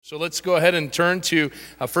So let's go ahead and turn to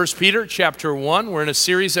 1 Peter chapter 1. We're in a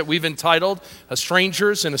series that we've entitled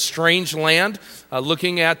Strangers in a Strange Land,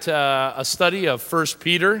 looking at a study of 1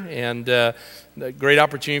 Peter, and a great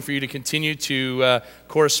opportunity for you to continue to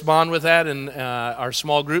correspond with that in our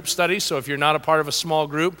small group study. So if you're not a part of a small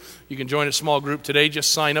group, you can join a small group today.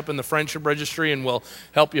 Just sign up in the Friendship Registry and we'll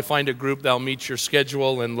help you find a group that'll meet your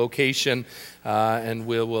schedule and location, and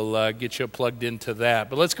we'll get you plugged into that.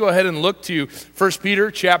 But let's go ahead and look to 1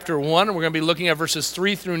 Peter chapter 1, and we're going to be looking at verses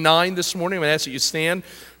 3 through 9 this morning. I'm going to ask that you stand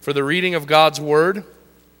for the reading of God's Word,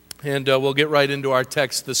 and we'll get right into our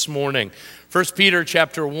text this morning. 1 Peter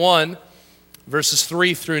chapter 1, verses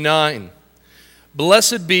 3 through 9.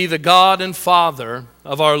 Blessed be the God and Father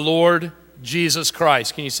of our Lord Jesus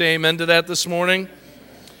Christ. Can you say amen to that this morning?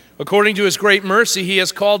 According to his great mercy, he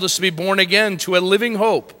has called us to be born again to a living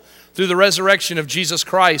hope through the resurrection of Jesus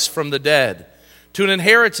Christ from the dead, to an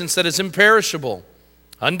inheritance that is imperishable,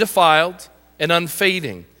 undefiled, and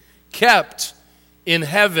unfading, kept in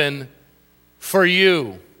heaven for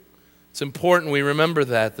you. It's important we remember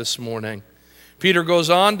that this morning. Peter goes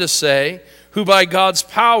on to say, who by God's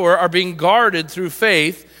power are being guarded through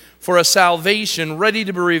faith for a salvation ready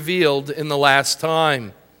to be revealed in the last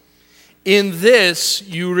time. In this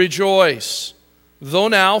you rejoice, though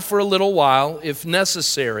now for a little while, if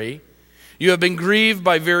necessary, you have been grieved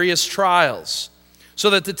by various trials, so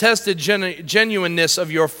that the tested genuineness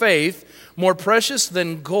of your faith, more precious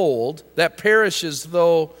than gold that perishes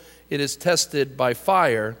though it is tested by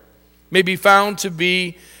fire, may be found to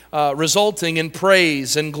be resulting in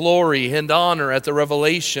praise and glory and honor at the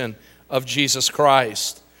revelation of Jesus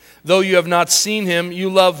Christ. Though you have not seen him, you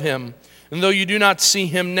love him. And though you do not see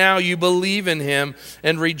him now, you believe in him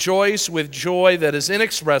and rejoice with joy that is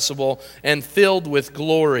inexpressible and filled with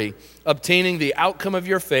glory, obtaining the outcome of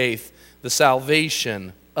your faith, the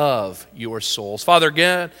salvation of your souls. Father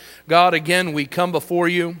God, again, we come before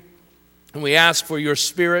you and we ask for your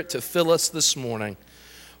Spirit to fill us this morning.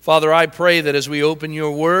 Father, I pray that as we open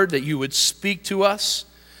your word, that you would speak to us.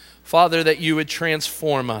 Father, that you would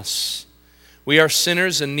transform us. We are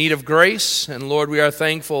sinners in need of grace, and Lord, we are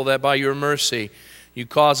thankful that by your mercy, you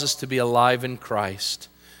cause us to be alive in Christ.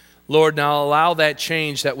 Lord, now allow that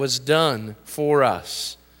change that was done for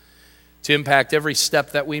us to impact every step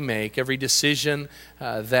that we make, every decision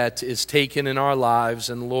that is taken in our lives,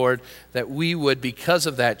 and Lord, that we would, because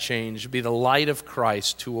of that change, be the light of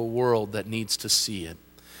Christ to a world that needs to see it.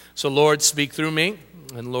 So, Lord, speak through me,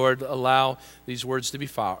 and Lord, allow these words to be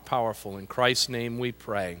powerful. In Christ's name we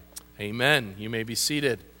pray. Amen. You may be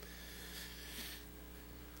seated.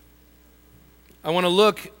 I want to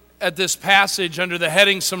look at this passage under the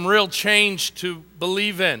heading, Some Real Change to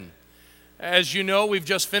Believe in. As you know, we've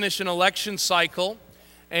just finished an election cycle,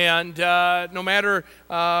 and no matter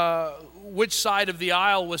which side of the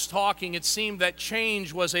aisle was talking, it seemed that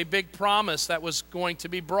change was a big promise that was going to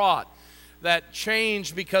be brought. That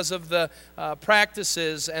change, because of the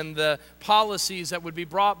practices and the policies that would be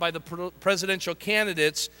brought by the presidential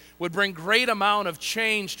candidates, would bring great amount of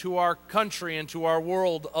change to our country and to our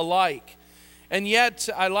world alike. And yet,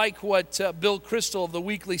 I like what Bill Kristol of the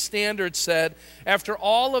Weekly Standard said. After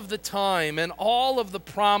all of the time and all of the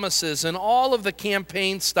promises and all of the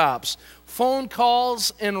campaign stops, phone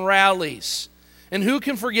calls and rallies, and who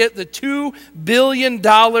can forget the $2 billion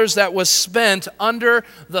that was spent under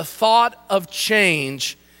the thought of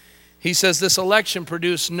change? He says this election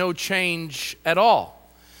produced no change at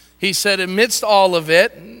all. He said amidst all of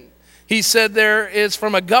it, he said there is,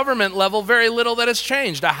 from a government level, very little that has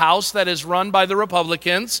changed. A House that is run by the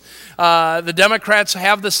Republicans. The Democrats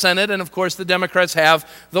have the Senate, and of course the Democrats have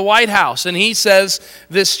the White House. And he says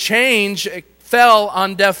this change fell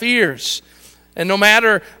on deaf ears. And no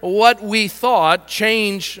matter what we thought,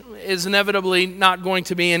 change is inevitably not going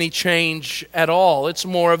to be any change at all. It's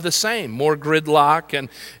more of the same, more gridlock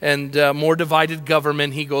and more divided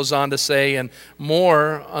government, he goes on to say, and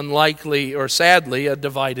more unlikely, or sadly, a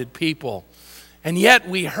divided people. And yet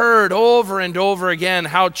we heard over and over again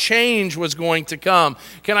how change was going to come.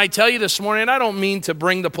 Can I tell you this morning, and I don't mean to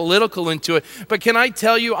bring the political into it, but can I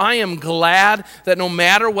tell you I am glad that no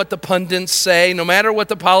matter what the pundits say, no matter what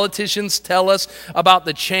the politicians tell us about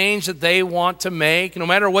the change that they want to make, no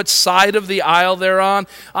matter what side of the aisle they're on,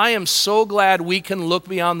 I am so glad we can look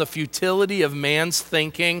beyond the futility of man's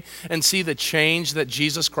thinking and see the change that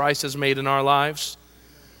Jesus Christ has made in our lives.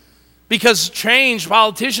 Because change,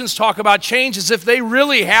 politicians talk about change as if they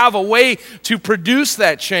really have a way to produce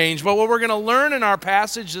that change. But what we're going to learn in our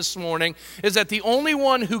passage this morning is that the only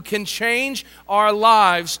one who can change our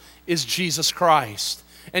lives is Jesus Christ.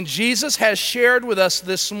 And Jesus has shared with us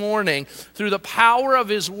this morning through the power of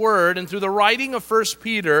his word and through the writing of 1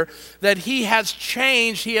 Peter that he has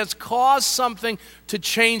changed, he has caused something to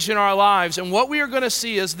change in our lives. And what we are going to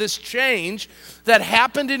see is this change that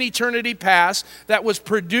happened in eternity past, that was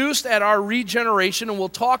produced at our regeneration, and we'll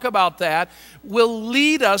talk about that, will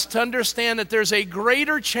lead us to understand that there's a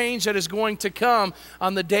greater change that is going to come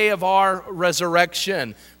on the day of our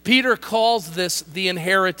resurrection. Peter calls this the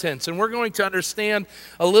inheritance, and we're going to understand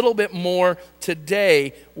a little bit more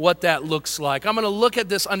today what that looks like. I'm going to look at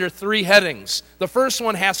this under three headings. The first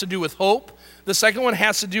one has to do with hope, the second one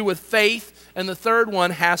has to do with faith, and the third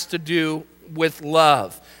one has to do with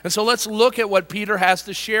love. And so let's look at what Peter has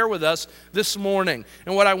to share with us this morning.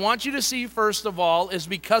 And what I want you to see first of all is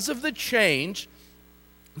because of the change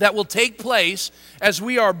that will take place as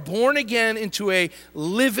we are born again into a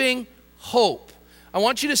living hope. I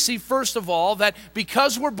want you to see first of all that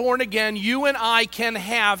because we're born again, you and I can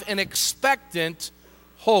have an expectant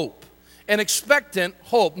hope. An expectant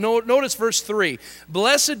hope. Notice verse 3.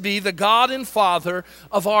 Blessed be the God and Father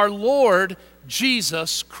of our Lord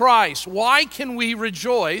Jesus Christ. Why can we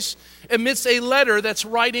rejoice amidst a letter that's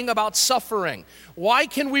writing about suffering? Why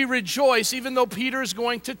can we rejoice even though Peter is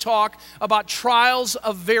going to talk about trials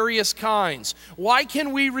of various kinds? Why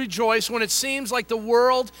can we rejoice when it seems like the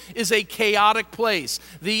world is a chaotic place?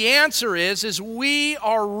 The answer is we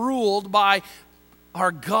are ruled by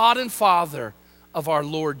our God and Father of our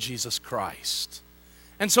Lord Jesus Christ.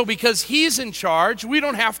 And so because he's in charge, we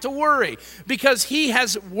don't have to worry. Because he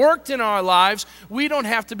has worked in our lives, we don't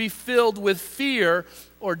have to be filled with fear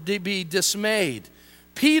or be dismayed.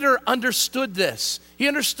 Peter understood this. He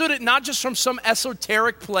understood it not just from some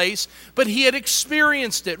esoteric place, but he had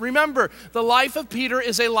experienced it. Remember, the life of Peter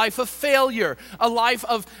is a life of failure, a life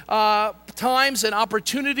of times and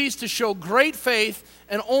opportunities to show great faith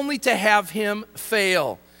and only to have him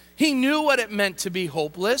fail. He knew what it meant to be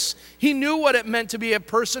hopeless. He knew what it meant to be a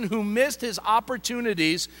person who missed his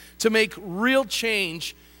opportunities to make real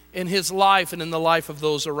change in his life and in the life of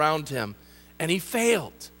those around him. And he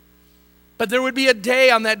failed. But there would be a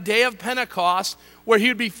day on that day of Pentecost where he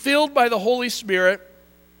would be filled by the Holy Spirit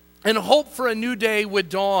and hope for a new day would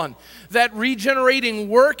dawn. That regenerating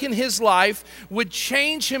work in his life would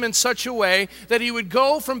change him in such a way that he would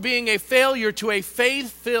go from being a failure to a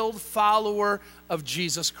faith-filled follower of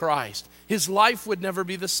Jesus Christ. His life would never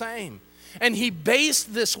be the same. And he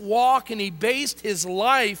based this walk and he based his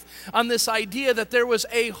life on this idea that there was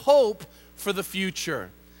a hope for the future.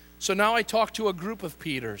 So now I talk to a group of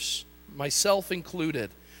Peters, myself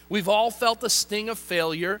included. We've all felt the sting of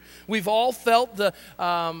failure. We've all felt the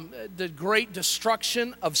great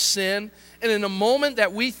destruction of sin. And in a moment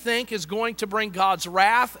that we think is going to bring God's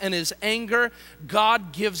wrath and his anger,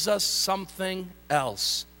 God gives us something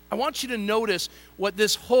else. I want you to notice what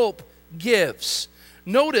this hope gives.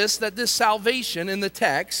 Notice that this salvation in the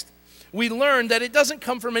text, we learn that it doesn't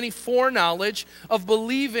come from any foreknowledge of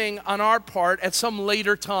believing on our part at some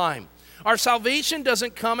later time. Our salvation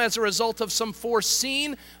doesn't come as a result of some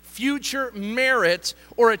foreseen future merit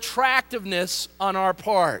or attractiveness on our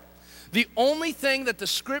part. The only thing that the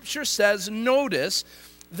scripture says, notice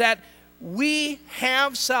that we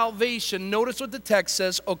have salvation, notice what the text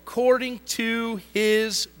says, according to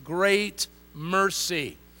his great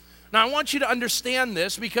mercy. Now, I want you to understand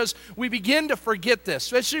this because we begin to forget this,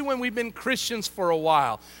 especially when we've been Christians for a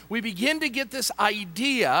while. We begin to get this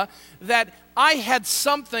idea that I had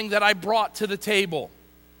something that I brought to the table.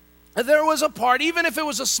 There was a part, even if it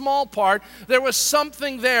was a small part, there was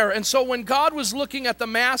something there. And so when God was looking at the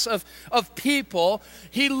mass of people,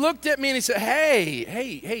 he looked at me and he said,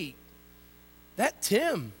 hey, that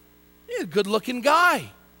Tim, he's a good-looking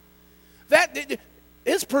guy.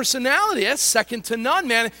 His personality, that's second to none,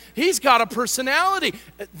 man. He's got a personality.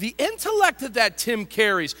 The intellect that Tim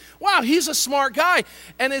carries, wow, he's a smart guy.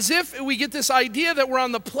 And as if we get this idea that we're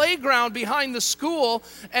on the playground behind the school,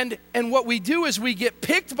 and what we do is we get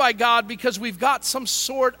picked by God because we've got some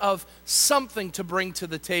sort of something to bring to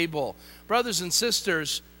the table. Brothers and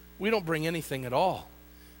sisters, we don't bring anything at all.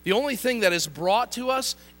 The only thing that is brought to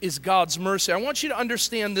us is God's mercy. I want you to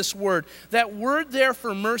understand this word. That word there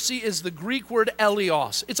for mercy is the Greek word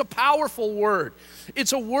eleos. It's a powerful word.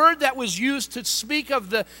 It's a word that was used to speak of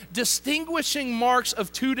the distinguishing marks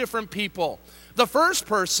of two different people. The first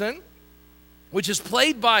person, which is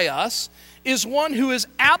played by us, is one who is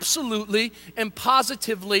absolutely and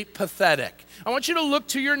positively pathetic. I want you to look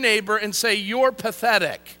to your neighbor and say, "You're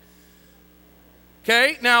pathetic."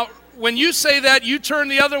 Okay? Now, when you say that, you turn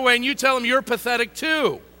the other way and you tell them you're pathetic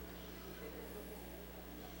too.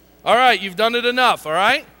 All right, you've done it enough, all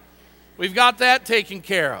right? We've got that taken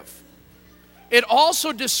care of. it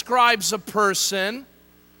also describes a person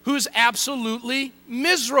who's absolutely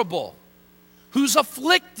miserable, who's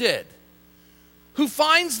afflicted, who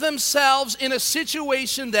finds themselves in a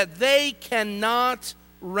situation that they cannot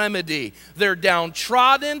remedy. They're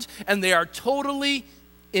downtrodden and they are totally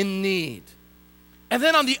in need. And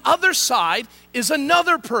then on the other side is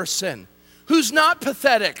another person who's not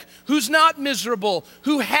pathetic, who's not miserable,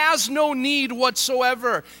 who has no need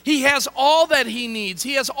whatsoever. He has all that he needs.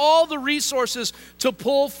 He has all the resources to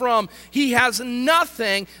pull from. He has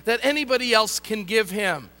nothing that anybody else can give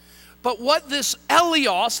him. But what this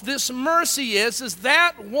eleos, this mercy is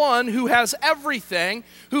that one who has everything,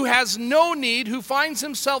 who has no need, who finds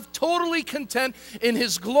himself totally content in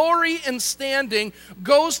his glory and standing,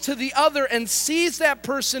 goes to the other and sees that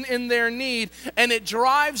person in their need, and it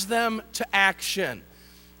drives them to action.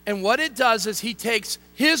 And what it does is he takes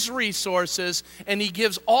his resources and he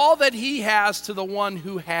gives all that he has to the one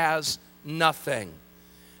who has nothing.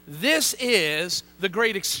 This is the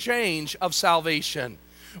great exchange of salvation.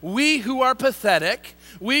 We who are pathetic,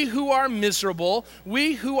 we who are miserable,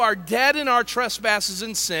 we who are dead in our trespasses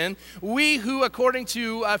and sin, we who, according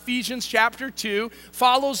to Ephesians chapter 2,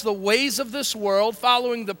 follows the ways of this world,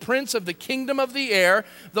 following the prince of the kingdom of the air,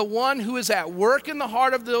 the one who is at work in the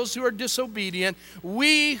heart of those who are disobedient,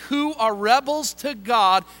 we who are rebels to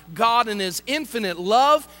God, God in his infinite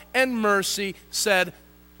love and mercy said,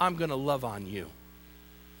 I'm going to love on you.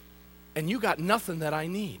 And you got nothing that I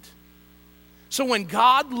need. So when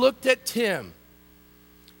God looked at Tim,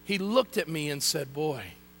 he looked at me and said, boy,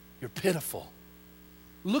 you're pitiful.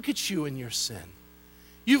 Look at you in your sin.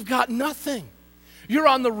 You've got nothing. You're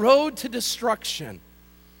on the road to destruction.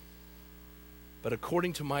 But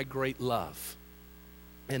according to my great love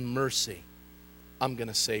and mercy, I'm going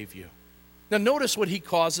to save you. Now notice what he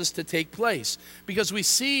causes to take place, because we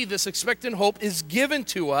see this expectant hope is given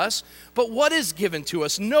to us, but what is given to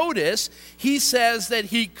us? Notice he says that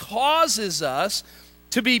he causes us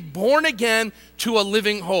to be born again to a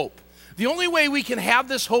living hope. The only way we can have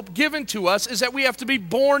this hope given to us is that we have to be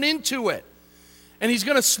born into it. And he's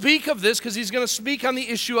going to speak of this because he's going to speak on the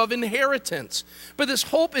issue of inheritance. But this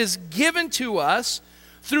hope is given to us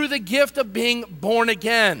through the gift of being born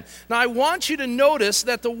again. Now, I want you to notice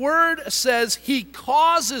that the word says he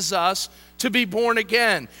causes us to be born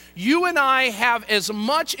again. You and I have as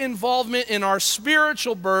much involvement in our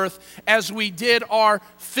spiritual birth as we did our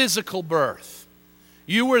physical birth.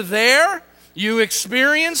 You were there, you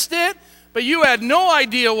experienced it, but you had no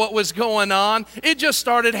idea what was going on. It just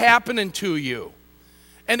started happening to you.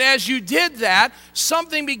 And as you did that,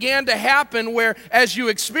 something began to happen where as you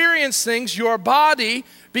experienced things, your body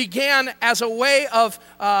began, as a way of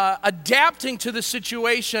adapting to the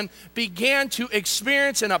situation, began to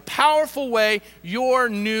experience in a powerful way your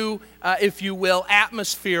new, if you will,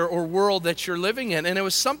 atmosphere or world that you're living in. And it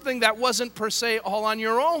was something that wasn't per se all on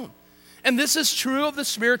your own. And this is true of the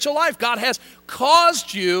spiritual life. God has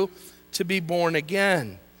caused you to be born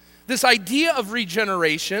again. This idea of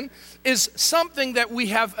regeneration is something that we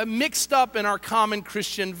have mixed up in our common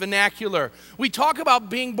Christian vernacular. We talk about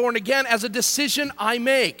being born again as a decision I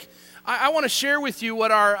make. I want to share with you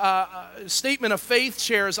what our statement of faith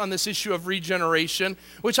shares on this issue of regeneration,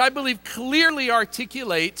 which I believe clearly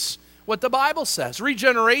articulates what the Bible says.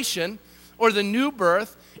 Regeneration, or the new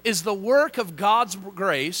birth, is the work of God's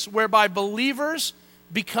grace whereby believers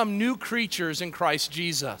become new creatures in Christ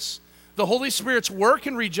Jesus. The Holy Spirit's work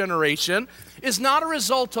in regeneration is not a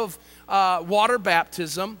result of water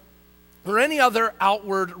baptism or any other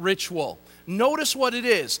outward ritual. Notice what it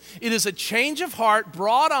is. It is a change of heart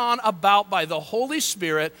brought on about by the Holy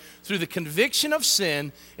Spirit through the conviction of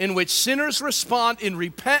sin, in which sinners respond in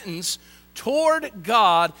repentance toward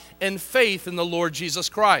God and faith in the Lord Jesus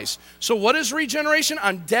Christ. So what is regeneration?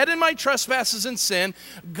 I'm dead in my trespasses and sin.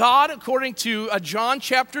 God, according to John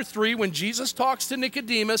chapter 3, when Jesus talks to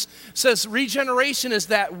Nicodemus, says regeneration is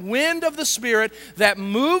that wind of the Spirit that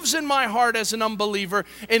moves in my heart as an unbeliever,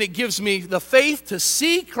 and it gives me the faith to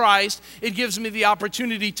see Christ. It gives me the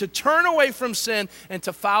opportunity to turn away from sin and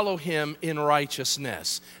to follow him in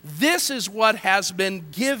righteousness. This is what has been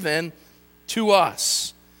given to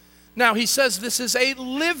us. Now, he says this is a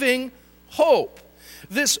living hope.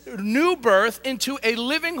 This new birth into a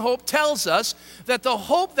living hope tells us that the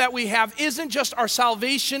hope that we have isn't just our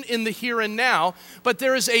salvation in the here and now, but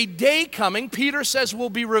there is a day coming, Peter says, will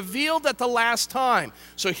be revealed at the last time.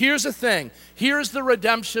 So here's the thing. Here's the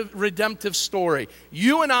redemptive story.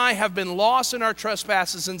 You and I have been lost in our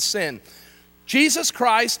trespasses and sin. Jesus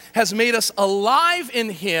Christ has made us alive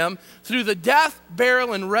in him through the death,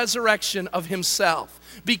 burial, and resurrection of himself.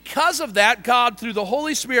 Because of that, God, through the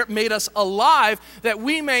Holy Spirit, made us alive that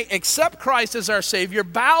we may accept Christ as our Savior,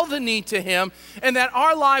 bow the knee to Him, and that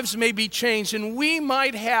our lives may be changed, and we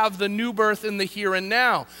might have the new birth in the here and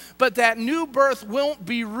now. But that new birth won't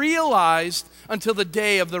be realized until the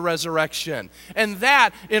day of the resurrection. And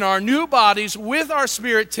that, in our new bodies, with our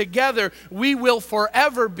spirit together, we will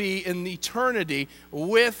forever be in eternity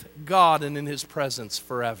with God and in His presence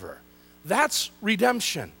forever. That's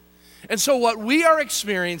redemption. And so what we are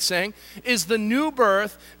experiencing is the new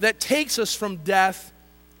birth that takes us from death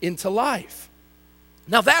into life.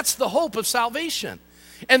 Now that's the hope of salvation.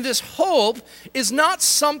 And this hope is not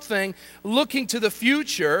something looking to the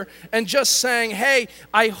future and just saying, hey,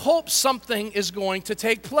 I hope something is going to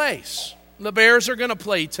take place. The Bears are going to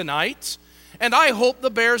play tonight, and I hope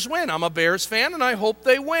the Bears win. I'm a Bears fan, and I hope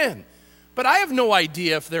they win. But I have no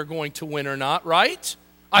idea if they're going to win or not, right?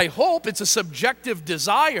 I hope. It's a subjective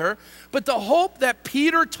desire, but the hope that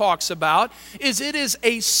Peter talks about is it is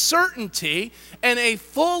a certainty and a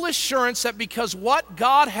full assurance that because what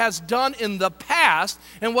God has done in the past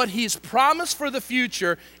and what He's promised for the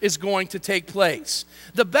future is going to take place.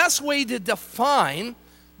 The best way to define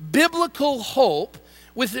biblical hope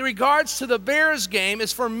with regards to the Bears game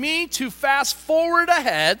is for me to fast forward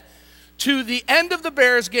ahead to the end of the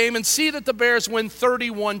Bears game and see that the Bears win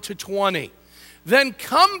 31-20. Then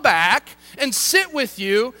come back and sit with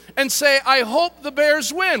you and say, I hope the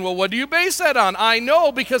Bears win. Well, what do you base that on? I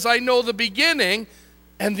know because I know the beginning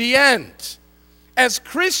and the end. As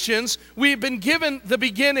Christians, we've been given the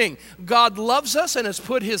beginning. God loves us and has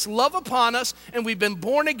put His love upon us, and we've been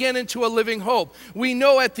born again into a living hope. We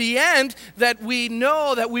know at the end that we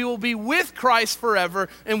know that we will be with Christ forever,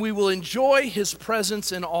 and we will enjoy His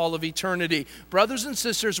presence in all of eternity. Brothers and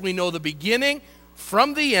sisters, we know the beginning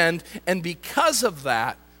from the end, and because of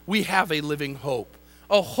that, we have a living hope.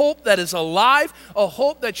 A hope that is alive, a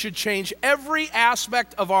hope that should change every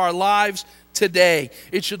aspect of our lives today.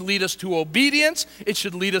 It should lead us to obedience. It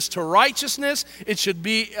should lead us to righteousness. It should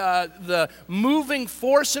be the moving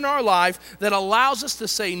force in our life that allows us to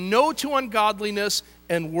say no to ungodliness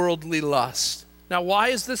and worldly lust. Now, why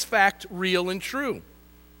is this fact real and true?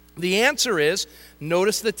 The answer is,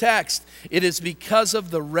 notice the text, it is because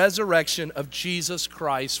of the resurrection of Jesus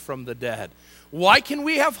Christ from the dead. Why can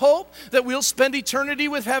we have hope that we'll spend eternity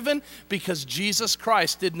with heaven? Because Jesus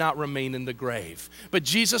Christ did not remain in the grave. But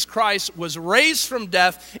Jesus Christ was raised from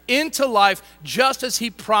death into life just as He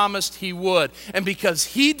promised He would. And because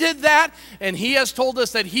He did that, and He has told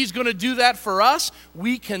us that He's going to do that for us,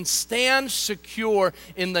 we can stand secure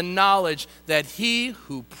in the knowledge that He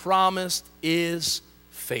who promised is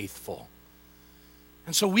faithful.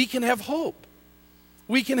 And so we can have hope.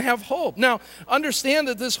 We can have hope. Now, understand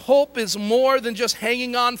that this hope is more than just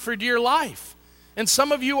hanging on for dear life. And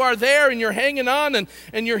some of you are there and you're hanging on and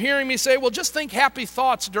you're hearing me say, well, just think happy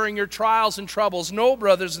thoughts during your trials and troubles. No,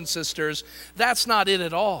 brothers and sisters, that's not it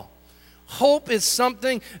at all. Hope is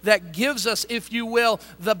something that gives us, if you will,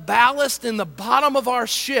 the ballast in the bottom of our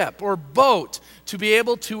ship or boat to be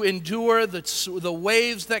able to endure the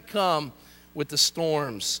waves that come with the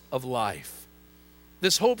storms of life.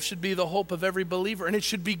 This hope should be the hope of every believer, and it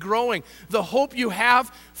should be growing. The hope you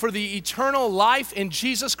have for the eternal life in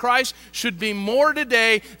Jesus Christ should be more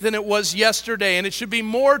today than it was yesterday, and it should be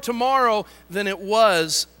more tomorrow than it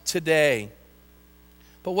was today.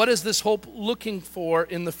 But what is this hope looking for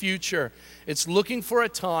in the future? It's looking for a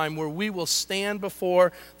time where we will stand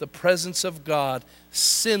before the presence of God,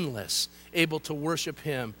 sinless, able to worship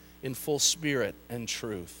Him in full spirit and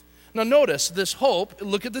truth. Now notice this hope,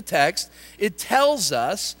 look at the text, it tells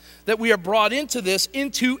us that we are brought into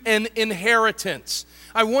an inheritance.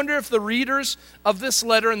 I wonder if the readers of this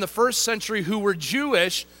letter in the first century who were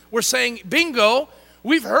Jewish were saying, bingo,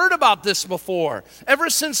 we've heard about this before. Ever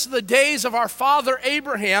since the days of our father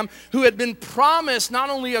Abraham, who had been promised not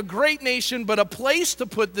only a great nation, but a place to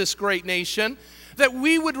put this great nation, that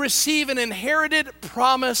we would receive an inherited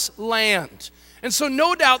promised land. And so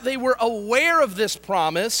no doubt they were aware of this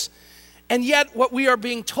promise, and yet what we are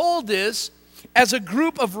being told is, as a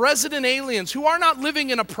group of resident aliens who are not living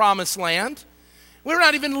in a promised land, we're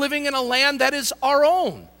not even living in a land that is our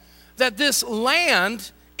own, that this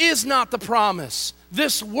land is not the promise.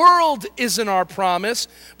 This world isn't our promise,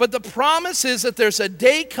 but the promise is that there's a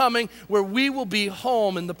day coming where we will be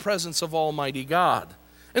home in the presence of Almighty God.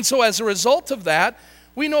 And so as a result of that,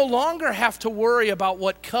 we no longer have to worry about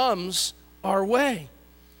what comes our way,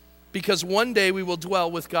 because one day we will dwell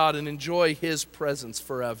with God and enjoy His presence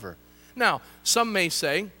forever. Now, some may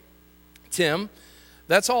say, Tim,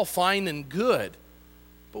 that's all fine and good,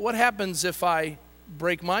 but what happens if I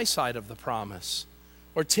break my side of the promise?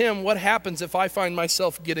 Or Tim, what happens if I find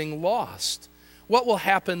myself getting lost? What will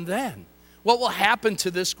happen then? What will happen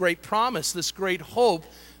to this great promise, this great hope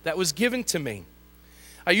that was given to me?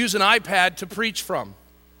 I use an iPad to preach from,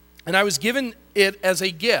 and I was given it as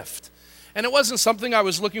a gift. And it wasn't something I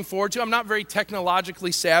was looking forward to. I'm not very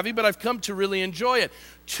technologically savvy, but I've come to really enjoy it.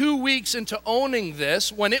 2 weeks into owning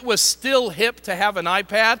this, when it was still hip to have an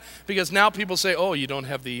iPad, because now people say, oh, you don't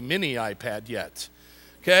have the mini iPad yet.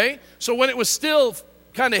 Okay? So when it was still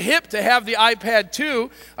kind of hip to have the iPad 2,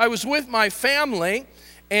 I was with my family,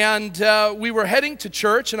 and we were heading to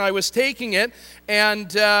church, and I was taking it,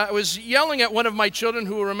 and I was yelling at one of my children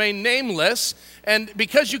who will remain nameless, and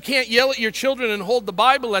because you can't yell at your children and hold the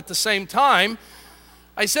Bible at the same time,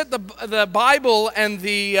 I set the Bible and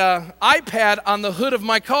the iPad on the hood of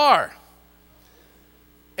my car.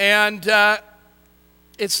 And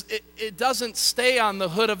it doesn't stay on the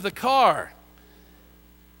hood of the car.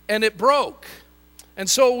 And it broke. And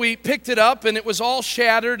so we picked it up, and it was all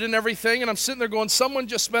shattered and everything, and I'm sitting there going, someone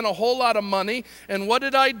just spent a whole lot of money, and what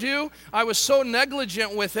did I do? I was so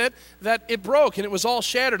negligent with it that it broke, and it was all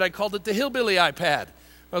shattered. I called it the hillbilly iPad,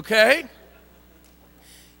 okay?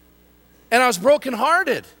 And I was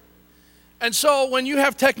brokenhearted. And so when you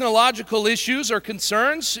have technological issues or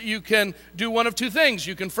concerns, you can do one of two things.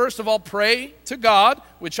 You can first of all pray to God,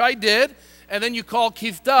 which I did, and then you call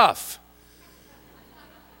Keith Duff.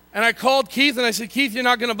 And I called Keith and I said, Keith, you're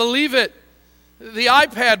not going to believe it. The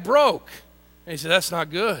iPad broke. And he said, that's not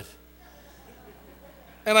good.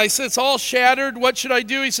 And I said, it's all shattered. What should I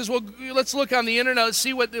do? He says, well, let's look on the internet and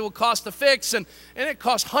see what it will cost to fix. And it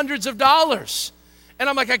cost hundreds of dollars. And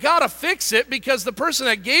I'm like, I got to fix it because the person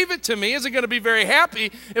that gave it to me isn't going to be very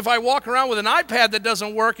happy if I walk around with an iPad that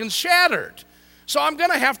doesn't work and shattered. So I'm going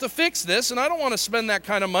to have to fix this, and I don't want to spend that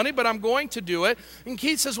kind of money, but I'm going to do it. And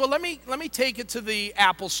Keith says, well, let me take it to the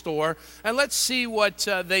Apple store, and let's see what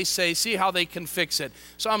they say, see how they can fix it.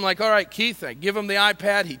 So I'm like, all right, Keith, I give him the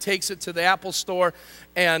iPad. He takes it to the Apple store,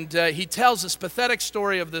 and he tells this pathetic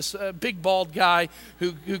story of this big bald guy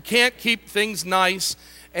who can't keep things nice.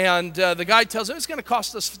 And the guy tells him, it's going to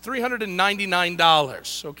cost us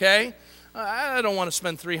 $399, okay? I don't want to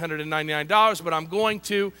spend $399, but I'm going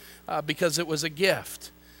to because it was a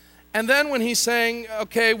gift. And then when he's saying,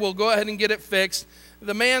 okay, we'll go ahead and get it fixed,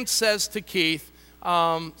 the man says to Keith,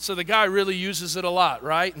 so the guy really uses it a lot,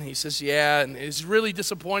 right? And he says, yeah, and he's really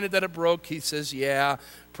disappointed that it broke. He says, yeah,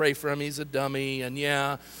 pray for him, he's a dummy, and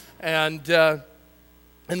yeah. And the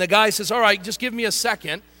guy says, all right, just give me a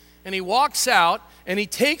second. And he walks out, and he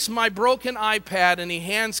takes my broken iPad, and he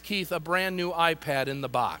hands Keith a brand new iPad in the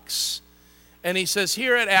box. And he says,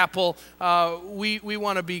 here at Apple, we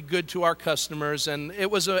want to be good to our customers, and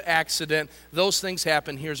it was an accident. Those things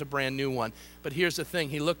happen. Here's a brand new one. But here's the thing.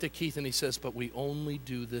 He looked at Keith, and he says, but we only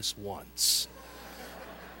do this once.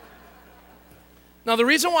 Now, the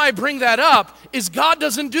reason why I bring that up is God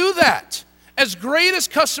doesn't do that. As great as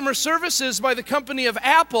customer service is by the company of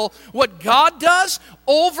Apple, what God does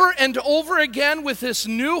over and over again with this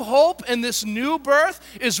new hope and this new birth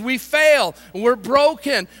is we fail, we're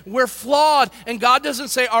broken, we're flawed, and God doesn't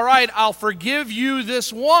say, all right, I'll forgive you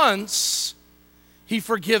this once. He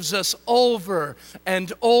forgives us over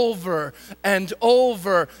and over and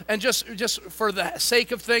over. And just for the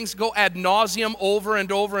sake of things, go ad nauseum over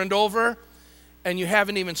and over and over, and you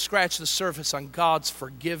haven't even scratched the surface on God's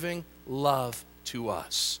forgiving love to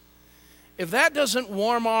us. If that doesn't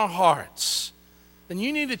warm our hearts, then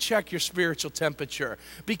you need to check your spiritual temperature,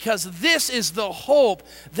 because this is the hope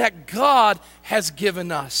that God has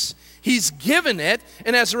given us. He's given it,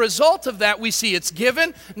 and as a result of that, we see it's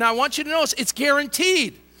given. Now, I want you to notice it's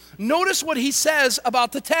guaranteed. Notice what he says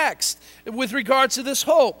about the text with regards to this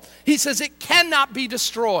hope. He says it cannot be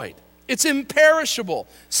destroyed. It's imperishable.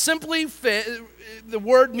 Simply, the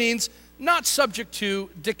word means not subject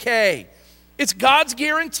to decay. It's God's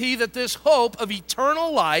guarantee that this hope of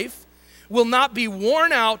eternal life will not be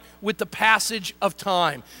worn out with the passage of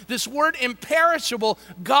time. This word imperishable,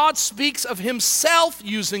 God speaks of himself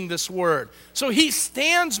using this word. So he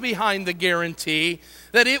stands behind the guarantee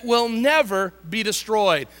that it will never be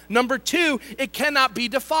destroyed. Number two, it cannot be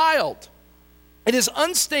defiled. It is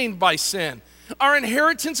unstained by sin. Our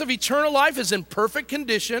inheritance of eternal life is in perfect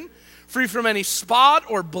condition, free from any spot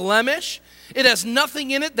or blemish. It has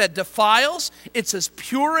nothing in it that defiles. It's as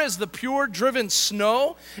pure as the pure driven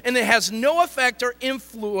snow, and it has no effect or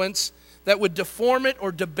influence that would deform it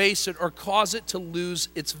or debase it or cause it to lose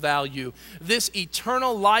its value. This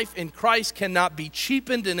eternal life in Christ cannot be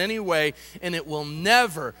cheapened in any way, and it will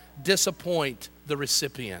never disappoint the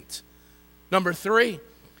recipient. Number three,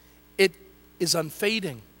 it is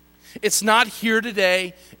unfading. It's not here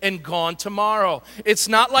today and gone tomorrow. It's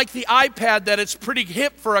not like the iPad that it's pretty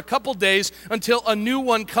hip for a couple days until a new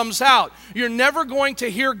one comes out. You're never going to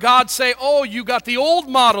hear God say, oh, you got the old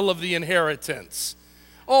model of the inheritance.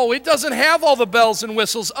 Oh, it doesn't have all the bells and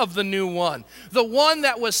whistles of the new one. The one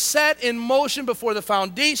that was set in motion before the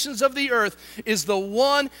foundations of the earth is the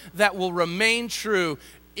one that will remain true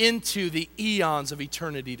into the eons of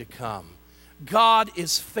eternity to come. God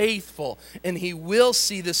is faithful, and he will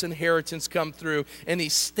see this inheritance come through, and he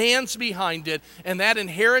stands behind it, and that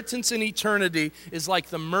inheritance in eternity is like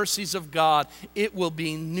the mercies of God. It will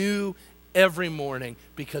be new every morning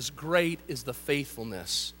because great is the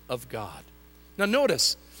faithfulness of God. Now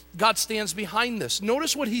notice, God stands behind this.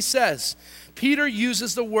 Notice what he says. Peter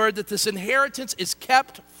uses the word that this inheritance is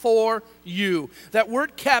kept for you. That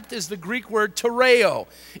word kept is the Greek word tereo.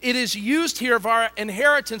 It is used here of our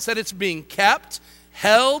inheritance that it's being kept,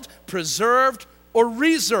 held, preserved, or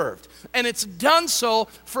reserved. And it's done so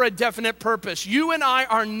for a definite purpose. You and I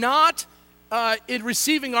are not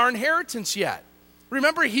receiving our inheritance yet.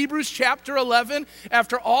 Remember Hebrews chapter 11?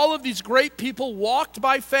 After all of these great people walked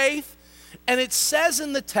by faith, and it says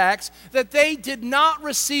in the text that they did not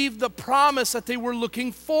receive the promise that they were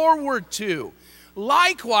looking forward to.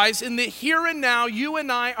 Likewise, in the here and now, you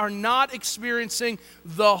and I are not experiencing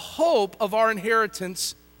the hope of our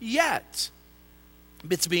inheritance yet.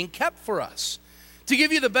 It's being kept for us. To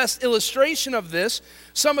give you the best illustration of this,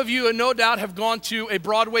 some of you no doubt have gone to a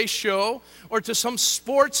Broadway show or to some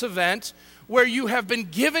sports event where you have been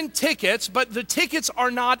given tickets, but the tickets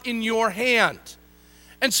are not in your hand.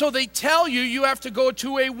 And so they tell you you have to go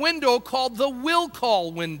to a window called the will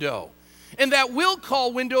call window. And that will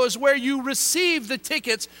call window is where you receive the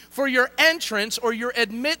tickets for your entrance or your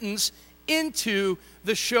admittance into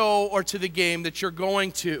the show or to the game that you're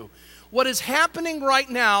going to. What is happening right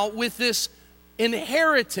now with this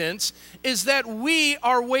inheritance is that we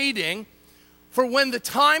are waiting for when the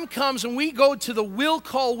time comes and we go to the will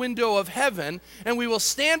call window of heaven and we will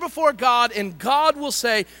stand before God and God will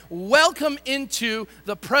say, welcome into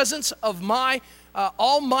the presence of my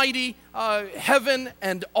almighty heaven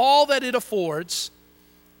and all that it affords.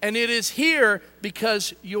 And it is here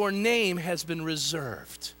because your name has been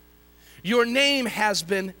reserved. Your name has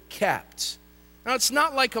been kept. Now, it's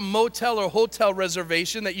not like a motel or hotel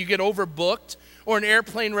reservation that you get overbooked or an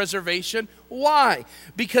airplane reservation. Why?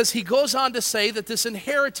 Because he goes on to say that this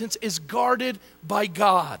inheritance is guarded by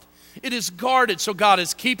God. It is guarded, so God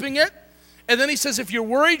is keeping it. And then he says, if you're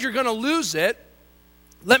worried you're going to lose it,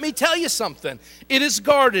 let me tell you something. It is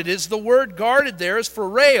guarded. The word guarded there is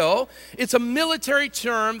phoreo. It's a military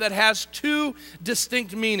term that has two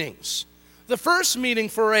distinct meanings. The first meaning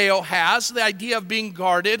phoreo has, the idea of being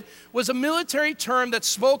guarded, was a military term that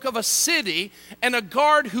spoke of a city and a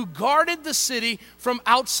guard who guarded the city from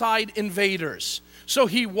outside invaders. So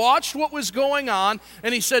he watched what was going on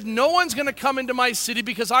and he said, no one's going to come into my city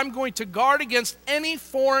because I'm going to guard against any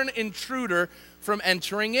foreign intruder from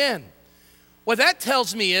entering in. What that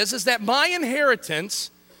tells me is that my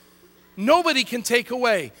inheritance, nobody can take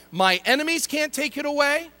away. My enemies can't take it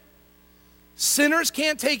away. Sinners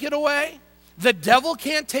can't take it away. The devil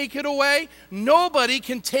can't take it away. Nobody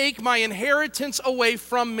can take my inheritance away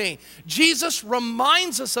from me. Jesus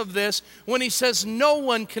reminds us of this when he says, no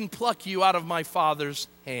one can pluck you out of my Father's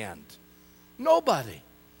hand. Nobody.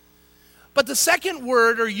 But the second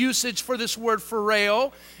word or usage for this word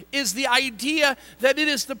phoreo is the idea that it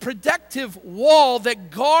is the protective wall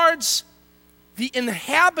that guards the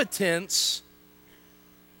inhabitants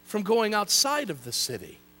from going outside of the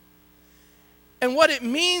city. And what it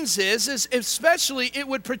means is especially it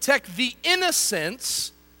would protect the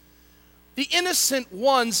innocent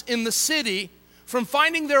ones in the city from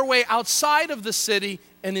finding their way outside of the city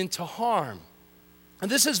and into harm. And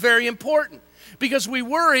this is very important because we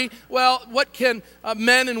worry, well, what can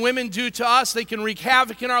men and women do to us? They can wreak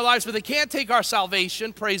havoc in our lives, but they can't take our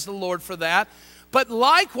salvation. Praise the Lord for that. But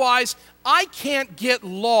likewise, I can't get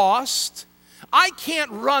lost. I can't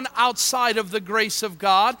run outside of the grace of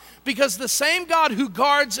God because the same God who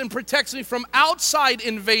guards and protects me from outside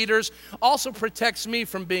invaders also protects me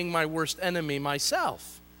from being my worst enemy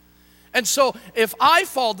myself. And so if I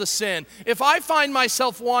fall to sin, if I find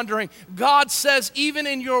myself wandering, God says even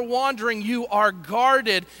in your wandering you are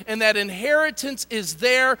guarded and that inheritance is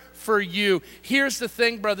there for you. Here's the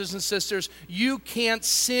thing, brothers and sisters, you can't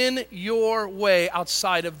sin your way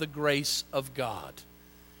outside of the grace of God.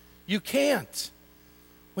 You can't.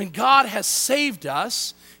 When God has saved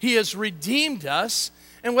us, he has redeemed us,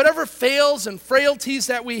 and whatever fails and frailties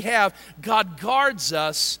that we have, God guards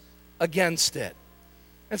us against it.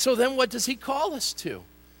 And so then what does he call us to?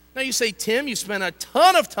 Now you say, Tim, you spent a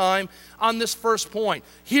ton of time on this first point.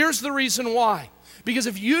 Here's the reason why. Because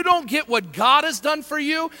if you don't get what God has done for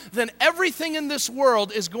you, then everything in this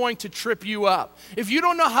world is going to trip you up. If you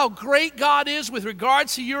don't know how great God is with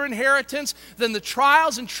regards to your inheritance, then the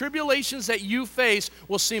trials and tribulations that you face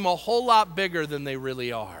will seem a whole lot bigger than they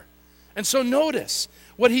really are. And so notice,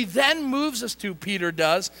 what he then moves us to, Peter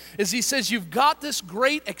does, is he says, you've got this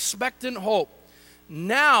great expectant hope.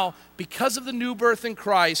 Now, because of the new birth in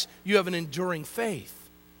Christ, you have an enduring faith.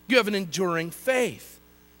 You have an enduring faith.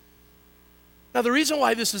 Now, the reason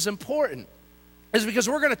why this is important is because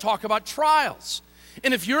we're going to talk about trials.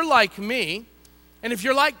 And if you're like me, and if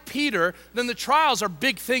you're like Peter, then the trials are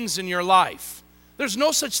big things in your life. There's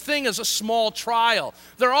no such thing as a small trial.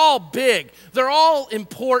 They're all big. They're all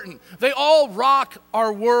important. They all rock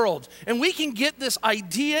our world. And we can get this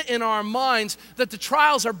idea in our minds that the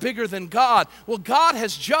trials are bigger than God. Well, God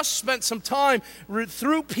has just spent some time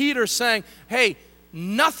through Peter saying, hey,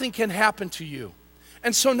 nothing can happen to you.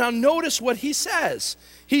 And so now notice what he says.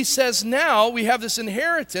 He says now we have this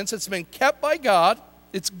inheritance. It's been kept by God.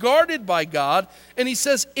 It's guarded by God. And he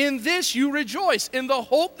says, in this you rejoice, in the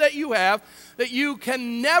hope that you have, that you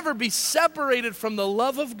can never be separated from the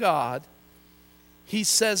love of God. He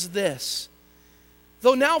says this,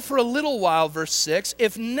 though now for a little while, verse 6,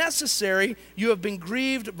 if necessary, you have been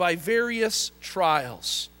grieved by various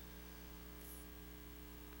trials.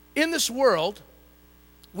 In this world,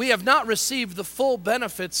 we have not received the full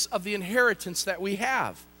benefits of the inheritance that we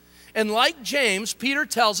have. And like James, Peter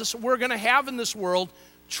tells us we're going to have in this world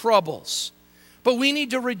troubles. But we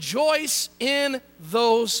need to rejoice in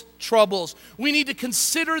those troubles. We need to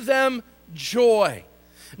consider them joy.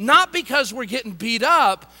 Not because we're getting beat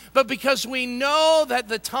up, but because we know that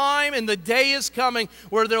the time and the day is coming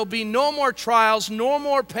where there'll be no more trials, no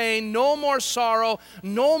more pain, no more sorrow,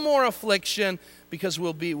 no more affliction, because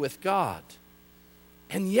we'll be with God.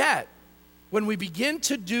 And yet, when we begin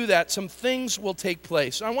to do that, some things will take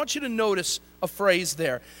place. I want you to notice a phrase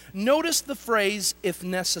there. Notice the phrase, if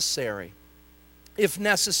necessary. If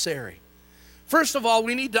necessary. First of all,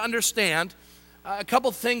 we need to understand a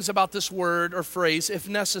couple things about this word or phrase, if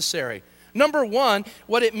necessary. Number one,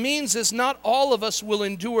 what it means is not all of us will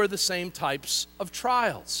endure the same types of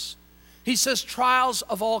trials. He says trials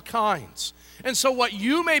of all kinds. And so what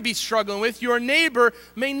you may be struggling with, your neighbor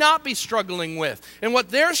may not be struggling with. And what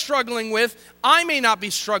they're struggling with, I may not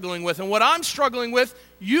be struggling with. And what I'm struggling with,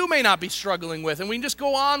 you may not be struggling with. And we can just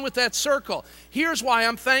go on with that circle. Here's why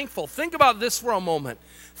I'm thankful. Think about this for a moment.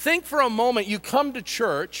 Think for a moment you come to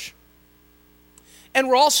church and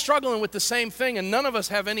we're all struggling with the same thing and none of us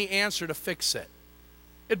have any answer to fix it.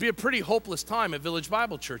 It'd be a pretty hopeless time at Village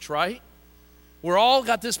Bible Church, right? We're all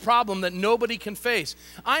got this problem that nobody can face.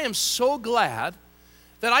 I am so glad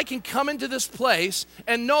that I can come into this place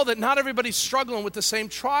and know that not everybody's struggling with the same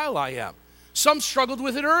trial I am. Some struggled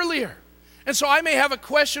with it earlier. And so I may have a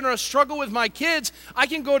question or a struggle with my kids. I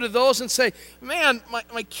can go to those and say, man,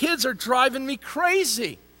 my kids are driving me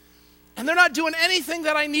crazy. And they're not doing anything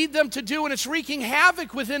that I need them to do, and it's wreaking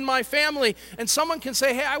havoc within my family. And someone can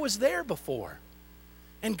say, hey, I was there before.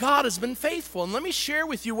 And God has been faithful. And let me share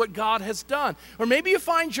with you what God has done. Or maybe you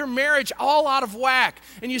find your marriage all out of whack.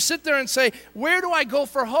 And you sit there and say, where do I go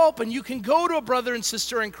for hope? And you can go to a brother and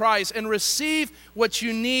sister in Christ and receive what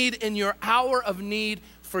you need in your hour of need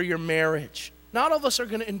for your marriage. Not all of us are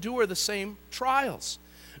going to endure the same trials.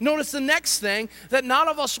 Notice the next thing, that not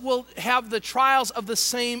all of us will have the trials of the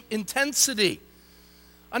same intensity.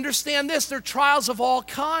 Understand this, they're trials of all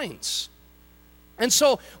kinds. And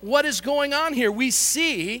so what is going on here? We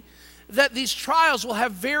see that these trials will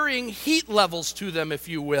have varying heat levels to them, if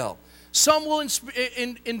you will. Some will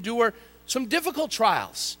endure some difficult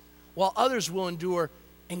trials, while others will endure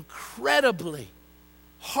incredibly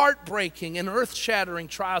heartbreaking and earth-shattering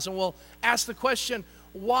trials. And we'll ask the question,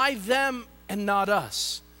 why them and not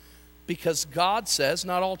us? Because God says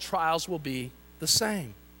not all trials will be the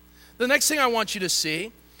same. The next thing I want you to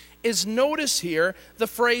see is notice here the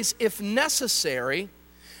phrase, if necessary,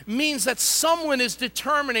 means that someone is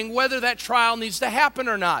determining whether that trial needs to happen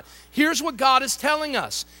or not. Here's what God is telling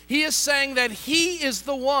us. He is saying that He is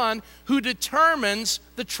the one who determines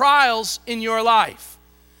the trials in your life.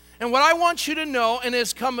 And what I want you to know, and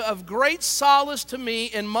has come of great solace to me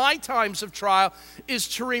in my times of trial, is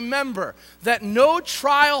to remember that no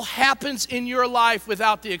trial happens in your life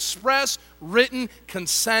without the express written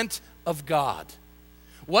consent of God.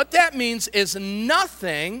 What that means is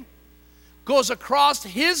nothing goes across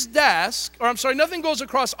His desk, nothing goes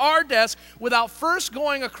across our desk without first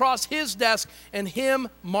going across His desk and Him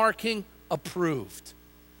marking approved.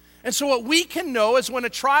 And so what we can know is when a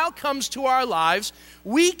trial comes to our lives,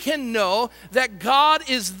 we can know that God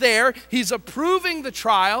is there. He's approving the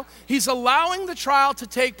trial. He's allowing the trial to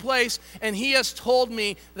take place. And he has told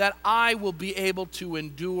me that I will be able to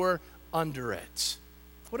endure under it.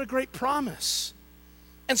 What a great promise.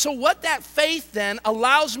 And so what that faith then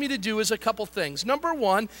allows me to do is a couple things. Number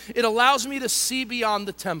one, it allows me to see beyond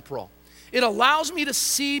the temporal. It allows me to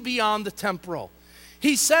see beyond the temporal.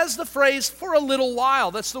 He says the phrase, for a little while.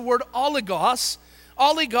 That's the word oligos.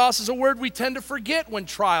 Oligos is a word we tend to forget when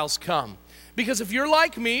trials come. Because if you're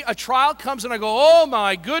like me, a trial comes and I go, oh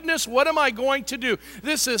my goodness, what am I going to do?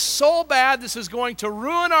 This is so bad. This is going to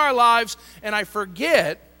ruin our lives. And I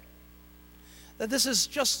forget that this is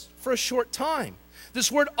just for a short time.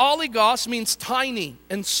 This word oligos means tiny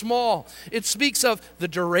and small. It speaks of the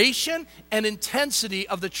duration and intensity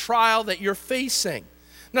of the trial that you're facing.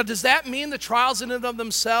 Now, does that mean the trials in and of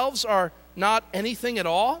themselves are not anything at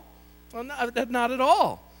all? Well, not at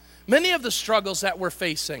all. Many of the struggles that we're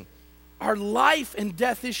facing are life and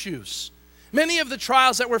death issues. Many of the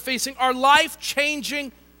trials that we're facing are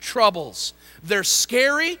life-changing troubles. They're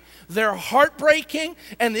scary, they're heartbreaking,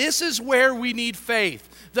 and this is where we need faith.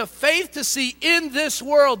 The faith to see in this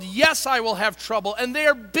world, yes, I will have trouble, and they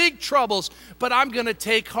are big troubles, but I'm going to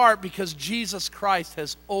take heart because Jesus Christ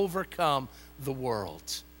has overcome the world.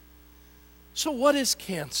 So what is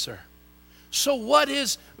cancer? So what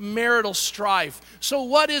is marital strife? So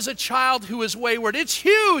what is a child who is wayward? It's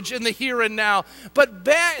huge in the here and now, but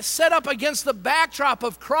set up against the backdrop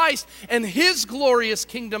of Christ and his glorious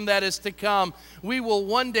kingdom that is to come, we will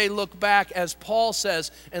one day look back, as Paul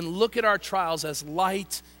says, and look at our trials as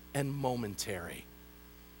light and momentary.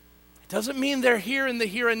 It doesn't mean they're here in the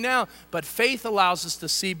here and now, but faith allows us to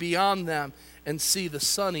see beyond them and see the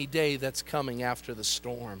sunny day that's coming after the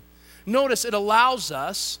storm. Notice it allows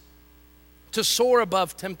us to soar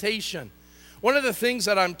above temptation. One of the things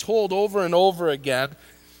that I'm told over and over again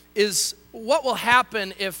is what will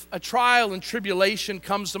happen if a trial and tribulation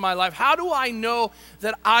comes to my life? How do I know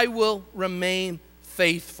that I will remain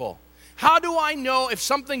faithful? How do I know if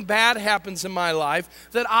something bad happens in my life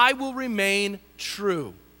that I will remain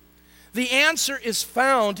true? The answer is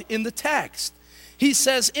found in the text. He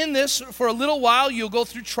says, in this, for a little while you'll go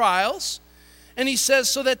through trials. And he says,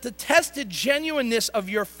 so that the tested genuineness of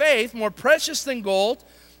your faith, more precious than gold,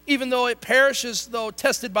 even though it perishes, though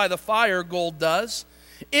tested by the fire, gold does,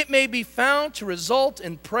 it may be found to result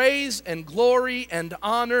in praise and glory and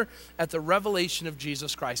honor at the revelation of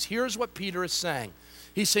Jesus Christ. Here's what Peter is saying.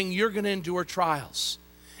 He's saying you're going to endure trials.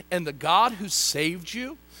 And the God who saved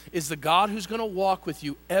you is the God who's going to walk with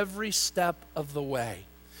you every step of the way.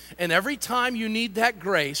 And every time you need that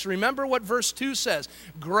grace, remember what verse 2 says.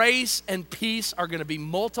 Grace and peace are going to be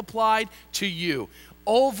multiplied to you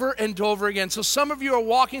over and over again. So some of you are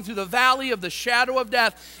walking through the valley of the shadow of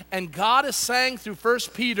death, and God is saying through 1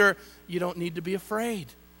 Peter, you don't need to be afraid.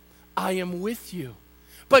 I am with you.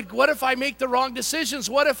 But what if I make the wrong decisions?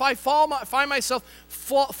 What if I find myself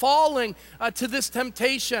falling to this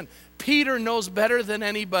temptation? Peter knows better than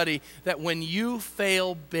anybody that when you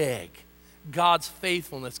fail big, God's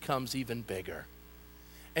faithfulness comes even bigger.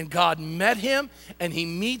 And God met him, and he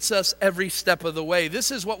meets us every step of the way. This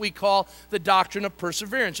is what we call the doctrine of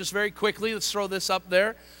perseverance. Just very quickly, let's throw this up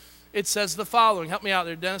there. It says the following. Help me out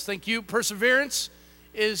there, Dennis. Thank you. Perseverance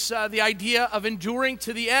is the idea of enduring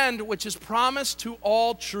to the end, which is promised to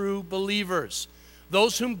all true believers.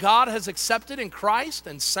 Those whom God has accepted in Christ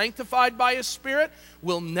and sanctified by his Spirit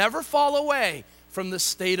will never fall away from the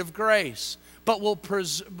state of grace, but will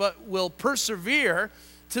persevere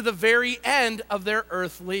to the very end of their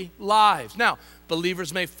earthly lives. Now,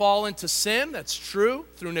 believers may fall into sin, that's true,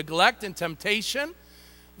 through neglect and temptation,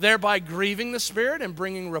 thereby grieving the Spirit and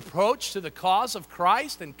bringing reproach to the cause of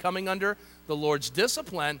Christ and coming under the Lord's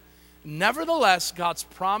discipline. Nevertheless, God's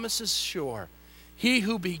promise is sure. He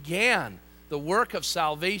who began the work of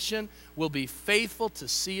salvation will be faithful to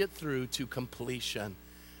see it through to completion.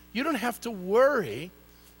 You don't have to worry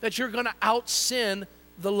that you're going to out-sin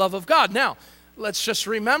the love of God. Now, let's just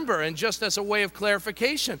remember, and just as a way of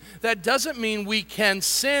clarification, that doesn't mean we can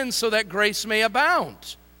sin so that grace may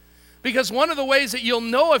abound. Because one of the ways that you'll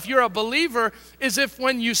know if you're a believer is if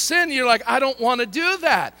when you sin, you're like, I don't want to do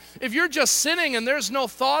that. If you're just sinning and there's no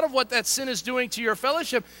thought of what that sin is doing to your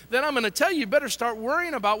fellowship, then I'm going to tell you, you better start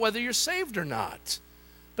worrying about whether you're saved or not.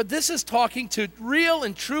 But this is talking to real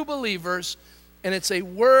and true believers, and it's a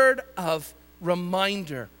word of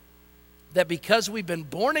reminder that because we've been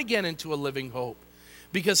born again into a living hope,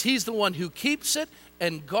 because he's the one who keeps it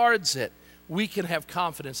and guards it, we can have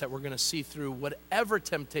confidence that we're going to see through whatever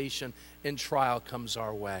temptation and trial comes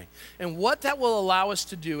our way. And what that will allow us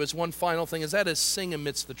to do is one final thing, is that is sing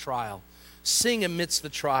amidst the trial. Sing amidst the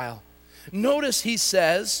trial. Notice he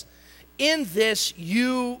says, in this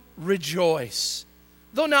you rejoice.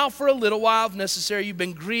 Though now for a little while, if necessary, you've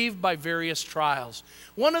been grieved by various trials.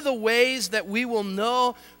 One of the ways that we will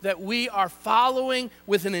know that we are following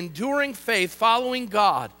with an enduring faith, following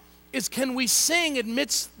God, is can we sing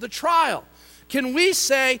amidst the trial? Can we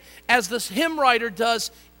say, as this hymn writer does,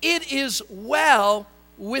 it is well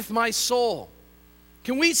with my soul?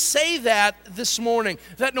 Can we say that this morning,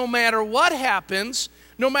 that no matter what happens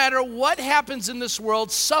in this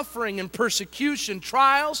world, suffering and persecution,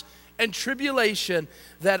 trials and tribulation,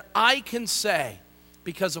 that I can say,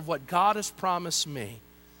 because of what God has promised me,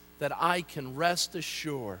 that I can rest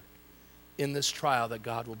assured in this trial that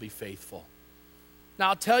God will be faithful. Now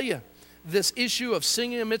I'll tell you, this issue of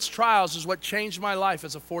singing amidst trials is what changed my life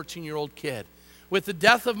as a 14-year-old kid. With the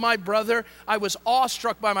death of my brother, I was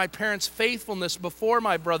awestruck by my parents' faithfulness before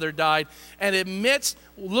my brother died. And amidst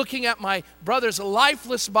looking at my brother's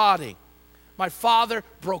lifeless body, my father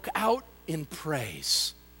broke out in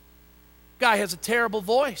praise. Guy has a terrible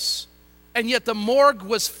voice. And yet the morgue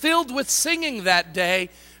was filled with singing that day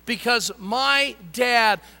because my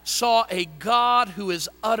dad saw a God who is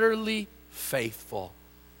utterly faithful.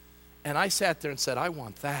 And I sat there and said, I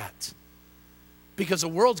want that. Because the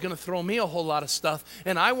world's going to throw me a whole lot of stuff,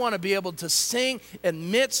 and I want to be able to sing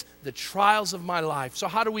amidst the trials of my life. So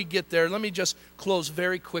how do we get there? Let me just close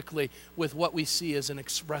very quickly with what we see as an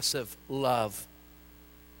expressive love.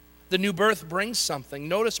 The new birth brings something.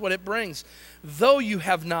 Notice what it brings. Though you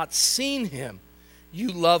have not seen him, you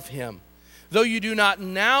love him. Though you do not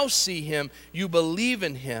now see him, you believe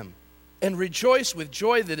in him and rejoice with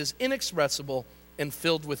joy that is inexpressible and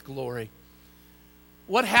filled with glory.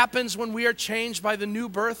 What happens when we are changed by the new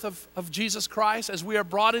birth of Jesus Christ, as we are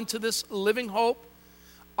brought into this living hope?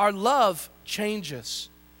 Our love changes.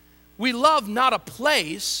 We love not a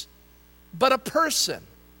place, but a person,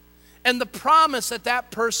 and the promise that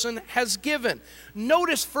that person has given.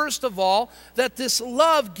 Notice, first of all, that this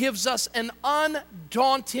love gives us an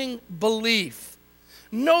undaunting belief.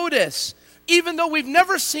 Notice, even though we've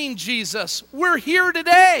never seen Jesus, we're here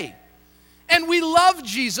today. And we love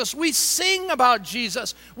Jesus. We sing about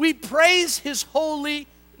Jesus. We praise his holy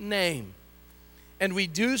name. And we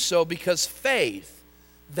do so because faith,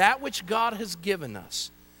 that which God has given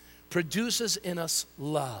us, produces in us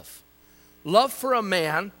love. Love for a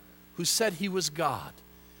man who said he was God.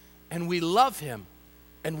 And we love him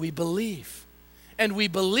and we believe. And we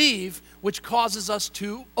believe, which causes us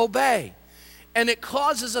to obey. And it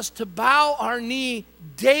causes us to bow our knee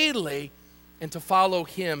daily and to follow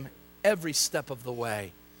him every step of the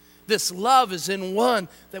way. This love is in one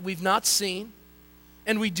that we've not seen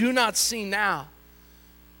and we do not see now,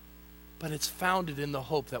 but it's founded in the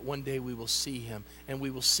hope that one day we will see him, and we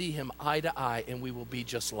will see him eye to eye, and we will be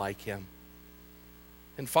just like him.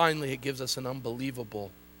 And finally, it gives us an unbelievable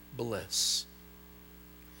bliss.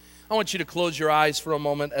 I want you to close your eyes for a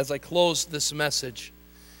moment as I close this message,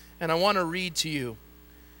 and I want to read to you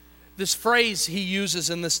this phrase he uses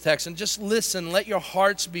in this text. And just listen, let your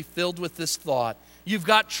hearts be filled with this thought. You've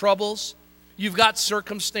got troubles, you've got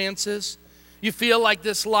circumstances, you feel like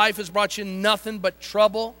this life has brought you nothing but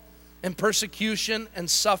trouble and persecution and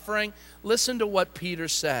suffering. Listen to what Peter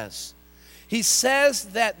says. He says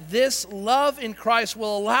that this love in Christ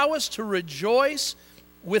will allow us to rejoice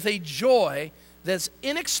with a joy that's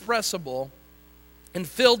inexpressible and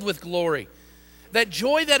filled with glory. That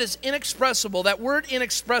joy that is inexpressible, that word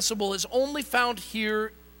inexpressible, is only found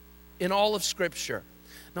here in all of Scripture.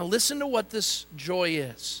 Now listen to what this joy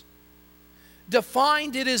is.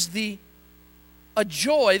 Defined, it is a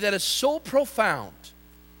joy that is so profound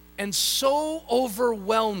and so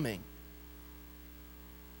overwhelming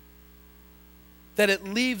that it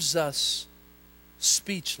leaves us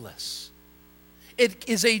speechless. It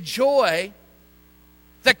is a joy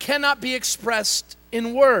that cannot be expressed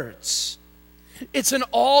in words. It's an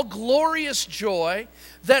all-glorious joy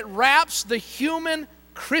that wraps the human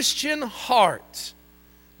Christian heart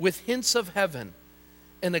with hints of heaven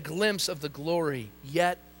and a glimpse of the glory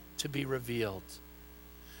yet to be revealed.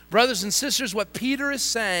 Brothers and sisters, what Peter is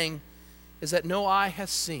saying is that no eye has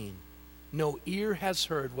seen, no ear has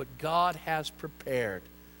heard what God has prepared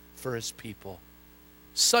for his people.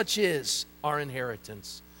 Such is our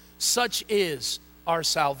inheritance. Such is our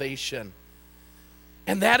salvation.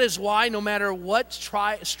 And that is why no matter what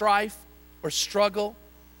strife or struggle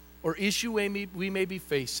or issue we may be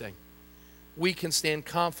facing, we can stand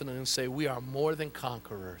confident and say we are more than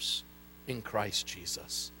conquerors in Christ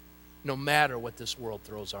Jesus. no matter what this world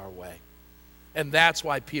throws our way. And that's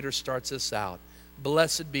why Peter starts this out.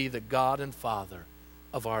 Blessed be the God and Father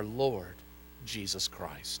of our Lord Jesus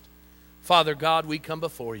Christ. Father God, we come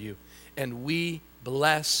before you and we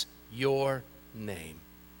bless your name.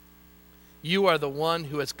 You are the one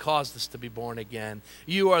who has caused us to be born again.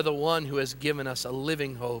 You are the one who has given us a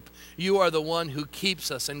living hope. You are the one who keeps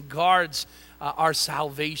us and guards our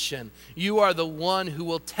salvation. You are the one who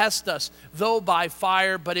will test us, though by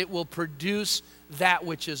fire, but it will produce that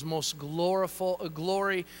which is most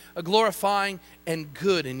glorifying and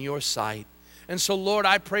good in your sight. And so, Lord,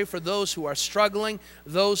 I pray for those who are struggling,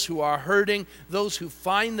 those who are hurting, those who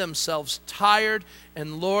find themselves tired.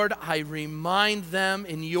 And, Lord, I remind them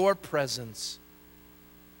in your presence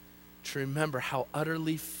to remember how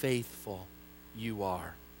utterly faithful you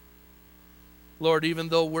are. Lord, even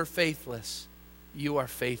though we're faithless, you are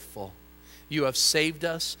faithful. You have saved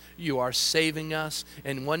us, you are saving us,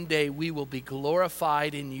 and one day we will be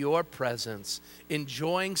glorified in your presence,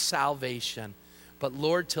 enjoying salvation. But,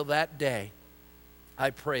 Lord, till that day, I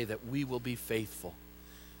pray that we will be faithful,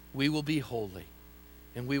 we will be holy,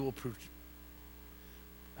 and we will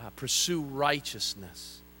pursue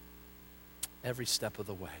righteousness every step of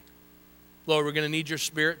the way. Lord, we're going to need your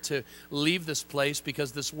Spirit to leave this place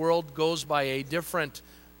because this world goes by a different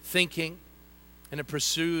thinking and it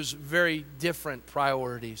pursues very different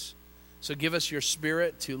priorities. So give us your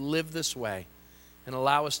Spirit to live this way and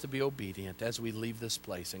allow us to be obedient as we leave this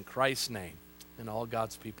place. In Christ's name, and all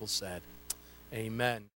God's people said, amen.